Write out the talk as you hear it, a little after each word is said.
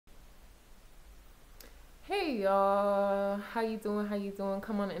Hey y'all, how you doing?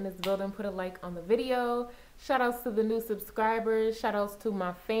 Come on in this building, put a like on the video. Shout outs to the new subscribers. Shout outs to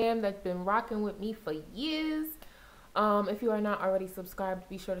my fam that's been rocking with me for years. If you are not already subscribed,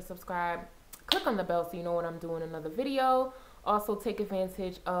 be sure to subscribe. Click on the bell so you know when I'm doing another video. Also take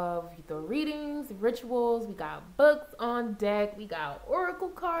advantage of the readings, rituals. We got books on deck. We got oracle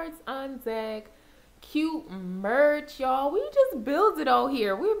cards on deck. Cute merch, y'all. We just build it all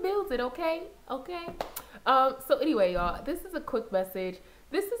here. We build it, okay? So anyway, y'all, this is a quick message.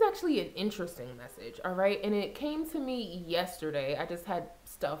 This is actually an interesting message, all right? And it came to me yesterday. I just had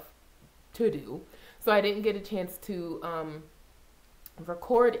stuff to do, so I didn't get a chance to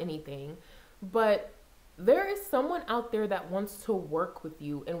record anything. But there is someone out there that wants to work with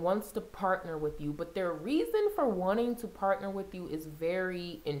you and wants to partner with you, but their reason for wanting to partner with you is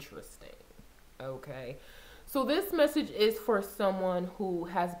very interesting. Okay, so this message is for someone who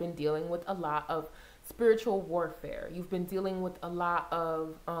has been dealing with a lot of spiritual warfare. You've been dealing with a lot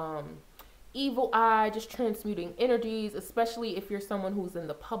of evil eye, just transmuting energies, especially if you're someone who's in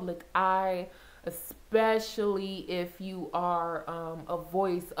the public eye, especially if you are a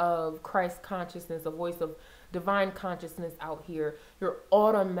voice of Christ consciousness, a voice of divine consciousness out here. You're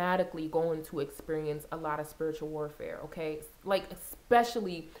automatically going to experience a lot of spiritual warfare, okay? Like,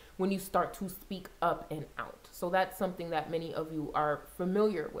 especially when you start to speak up and out. So that's something that many of you are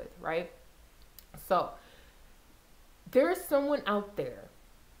familiar with, right? So there's someone out there,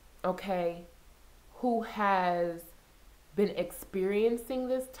 okay, who has been experiencing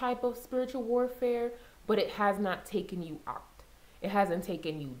this type of spiritual warfare, but it has not taken you out. It hasn't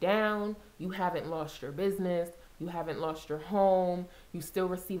taken you down. You haven't lost your business. You haven't lost your home. You still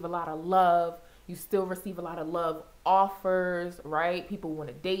receive a lot of love. You still receive a lot of love offers, right? People want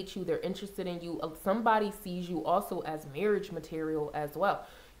to date you. They're interested in you. Somebody sees you also as marriage material as well.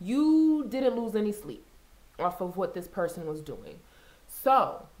 You didn't lose any sleep off of what this person was doing.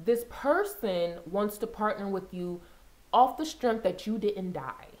 So this person wants to partner with you off the strength that you didn't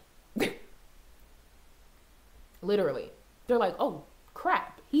die. Literally. They're like, oh,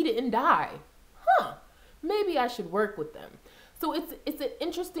 crap, he didn't die. Huh, maybe I should work with them. So it's an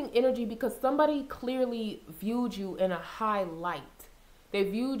interesting energy because somebody clearly viewed you in a high light. They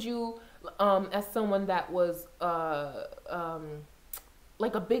viewed you as someone that was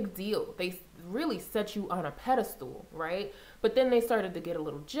like a big deal. They really set you on a pedestal, right? But then they started to get a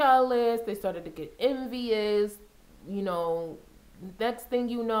little jealous. They started to get envious. You know, next thing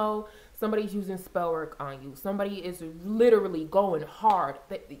you know, somebody's using Spellwork on you. Somebody is literally going hard.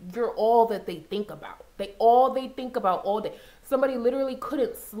 You're all that they think about. They think about all day. Somebody literally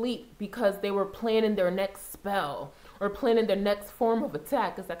couldn't sleep because they were planning their next spell or planning their next form of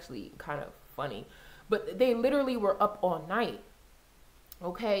attack. It's actually kind of funny. But they literally were up all night.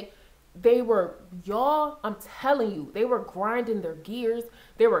 Okay? They were, y'all, I'm telling you, they were grinding their gears.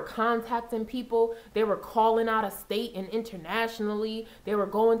 They were contacting people. They were calling out of state and internationally. They were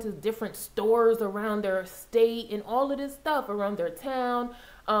going to different stores around their state and all of this stuff around their town.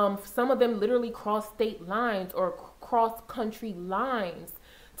 Some of them literally cross state lines or cross country lines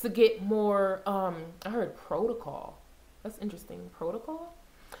to get more, I heard protocol. That's interesting. Protocol?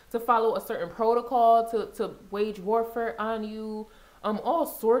 To follow a certain protocol, to wage warfare on you. All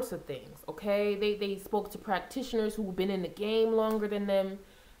sorts of things, okay? They spoke to practitioners who've been in the game longer than them.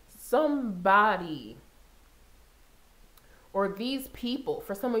 Somebody, or these people,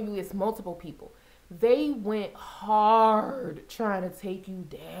 for some of you, it's multiple people. They went hard trying to take you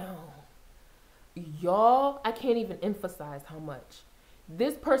down. Y'all, I can't even emphasize how much.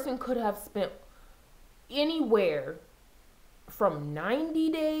 This person could have spent anywhere from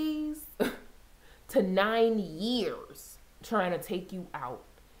 90 days to 9 years trying to take you out,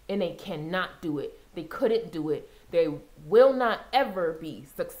 and they cannot do it. They couldn't do it. They will not ever be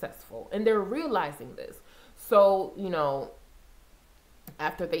successful, and they're realizing this. So, you know,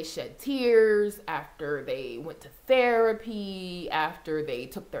 after they shed tears, after they went to therapy, after they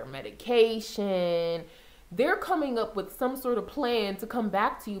took their medication, they're coming up with some sort of plan to come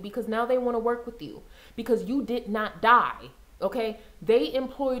back to you because now they want to work with you because you did not die. Okay, they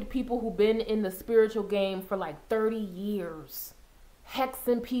employed people who've been in the spiritual game for like 30 years,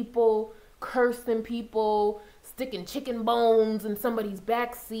 hexing people, cursing people, sticking chicken bones in somebody's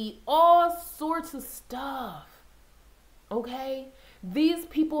backseat, all sorts of stuff. Okay, these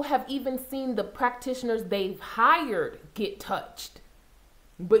people have even seen the practitioners they've hired get touched,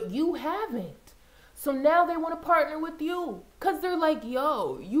 but you haven't. So now they want to partner with you because they're like,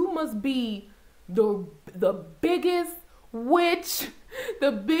 yo, you must be the biggest witch,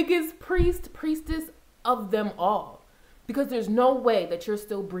 the biggest priestess of them all. Because there's no way that you're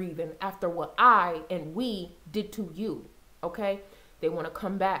still breathing after what I and we did to you, okay? They want to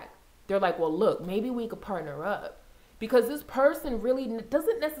come back. They're like, well, look, maybe we could partner up. Because this person really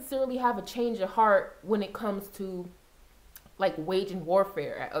doesn't necessarily have a change of heart when it comes to like waging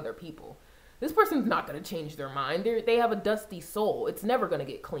warfare at other people. This person's not going to change their mind. They have a dusty soul. It's never going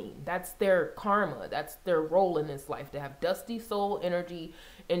to get clean. That's their karma. That's their role in this life, to have dusty soul energy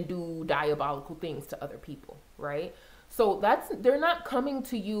and do diabolical things to other people, right? So they're not coming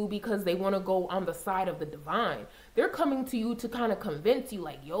to you because they want to go on the side of the divine. They're coming to you to kind of convince you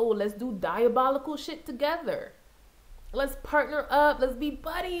like, yo, let's do diabolical shit together. Let's partner up. Let's be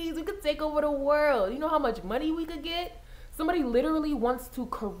buddies. We could take over the world. You know how much money we could get? Somebody literally wants to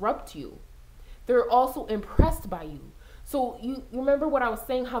corrupt you. They're also impressed by you. So you remember what I was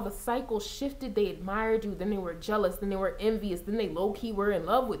saying, how the cycle shifted. They admired you, then they were jealous, then they were envious, then they low-key were in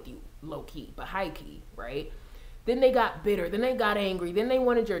love with you. Low-key, but high-key, right? Then they got bitter, then they got angry, then they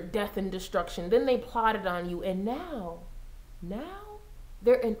wanted your death and destruction, then they plotted on you, and now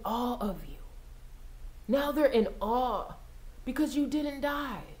they're in awe of you. Now they're in awe because you didn't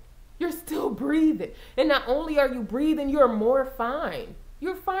die. You're still breathing. And not only are you breathing, you're more fine.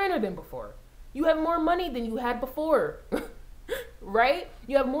 You're finer than before. You have more money than you had before, right?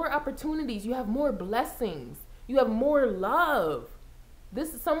 You have more opportunities. You have more blessings. You have more love.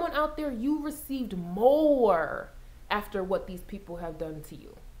 This is someone out there, you received more after what these people have done to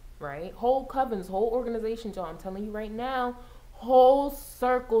you, right? Whole covens, whole organizations, y'all, I'm telling you right now, whole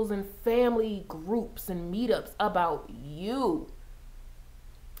circles and family groups and meetups about you.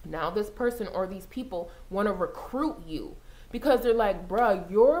 Now this person or these people want to recruit you because they're like, bruh,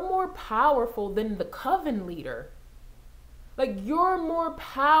 you're more powerful than the coven leader. Like, you're more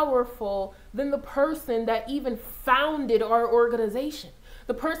powerful than the person that even founded our organization.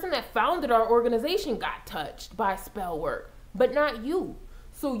 The person that founded our organization got touched by Spellwork, but not you.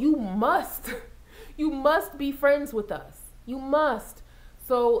 So you must be friends with us. You must.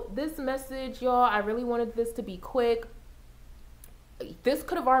 So this message, y'all, I really wanted this to be quick. This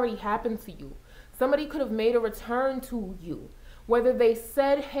could have already happened to you. Somebody could have made a return to you. Whether they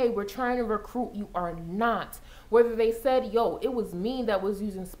said, hey, we're trying to recruit you or not. Whether they said, yo, it was me that was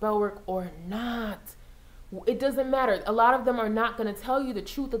using Spellwork or not. It doesn't matter. A lot of them are not going to tell you the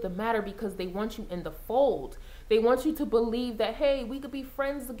truth of the matter because they want you in the fold. They want you to believe that, hey, we could be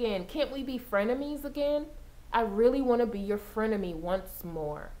friends again. Can't we be frenemies again? I really want to be your frenemy once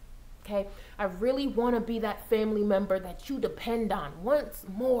more. Okay, I really want to be that family member that you depend on once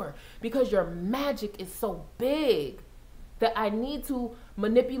more because your magic is so big that I need to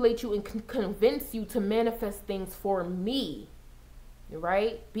manipulate you and convince you to manifest things for me,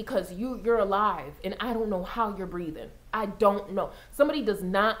 right? Because you're alive and I don't know how you're breathing. I don't know. Somebody does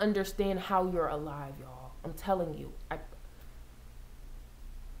not understand how you're alive, y'all. I'm telling you.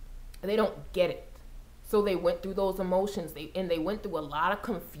 They don't get it. So they went through those emotions, and they went through a lot of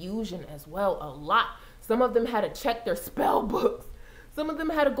confusion as well, a lot. Some of them had to check their spell books. Some of them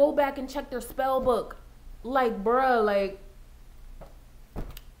had to go back and check their spell book. Like, bruh, like,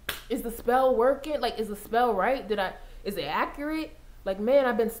 is the spell working? Like, is the spell right? Is it accurate? Like, man,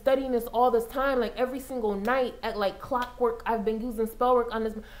 I've been studying this all this time, like every single night at like clockwork. I've been using Spellwork on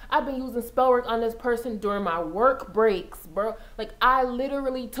this. I've been using Spellwork on this person during my work breaks, bro. Like, I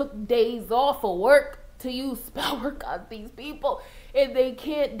literally took days off of work to use Spellwork on these people. If they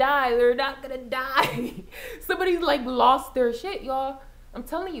can't die, they're not gonna die. Somebody like lost their shit, y'all. I'm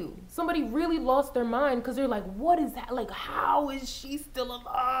telling you, somebody really lost their mind because they're like, what is that? Like, how is she still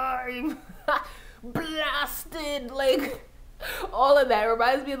alive? Blasted, like, all of that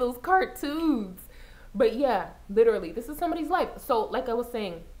reminds me of those cartoons. But yeah, literally, this is somebody's life. So like I was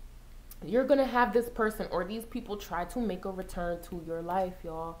saying, you're gonna have this person or these people try to make a return to your life,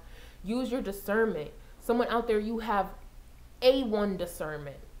 y'all. Use your discernment. Someone out there, you have A1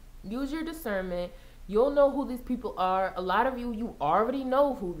 discernment. Use your discernment. You'll know who these people are. A lot of you already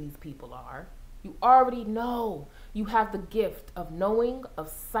know who these people are. You already know. You have the gift of knowing, of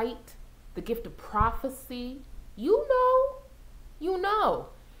sight, the gift of prophecy. You know. You know.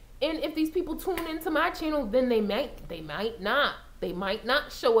 And if these people tune into my channel, then they might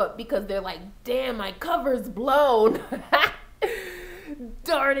not show up because they're like, damn, my cover's blown.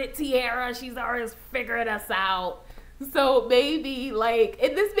 Darn it, Tiara, she's always figuring us out. So maybe, like,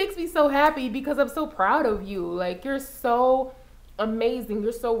 and this makes me so happy because I'm so proud of you. Like, you're so amazing.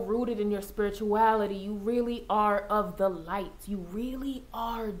 You're so rooted in your spirituality. You really are of the light. You really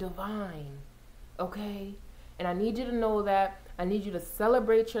are divine. Okay? And I need you to know that. I need you to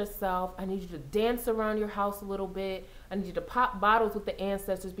celebrate yourself. I need you to dance around your house a little bit. I need you to pop bottles with the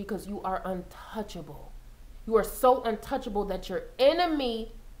ancestors because you are untouchable. You are so untouchable that your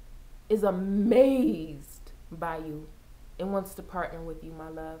enemy is amazed by you and wants to partner with you, my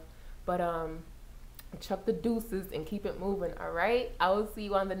love. But chuck the deuces and keep it moving, all right? I will see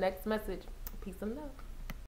you on the next message. Peace and love.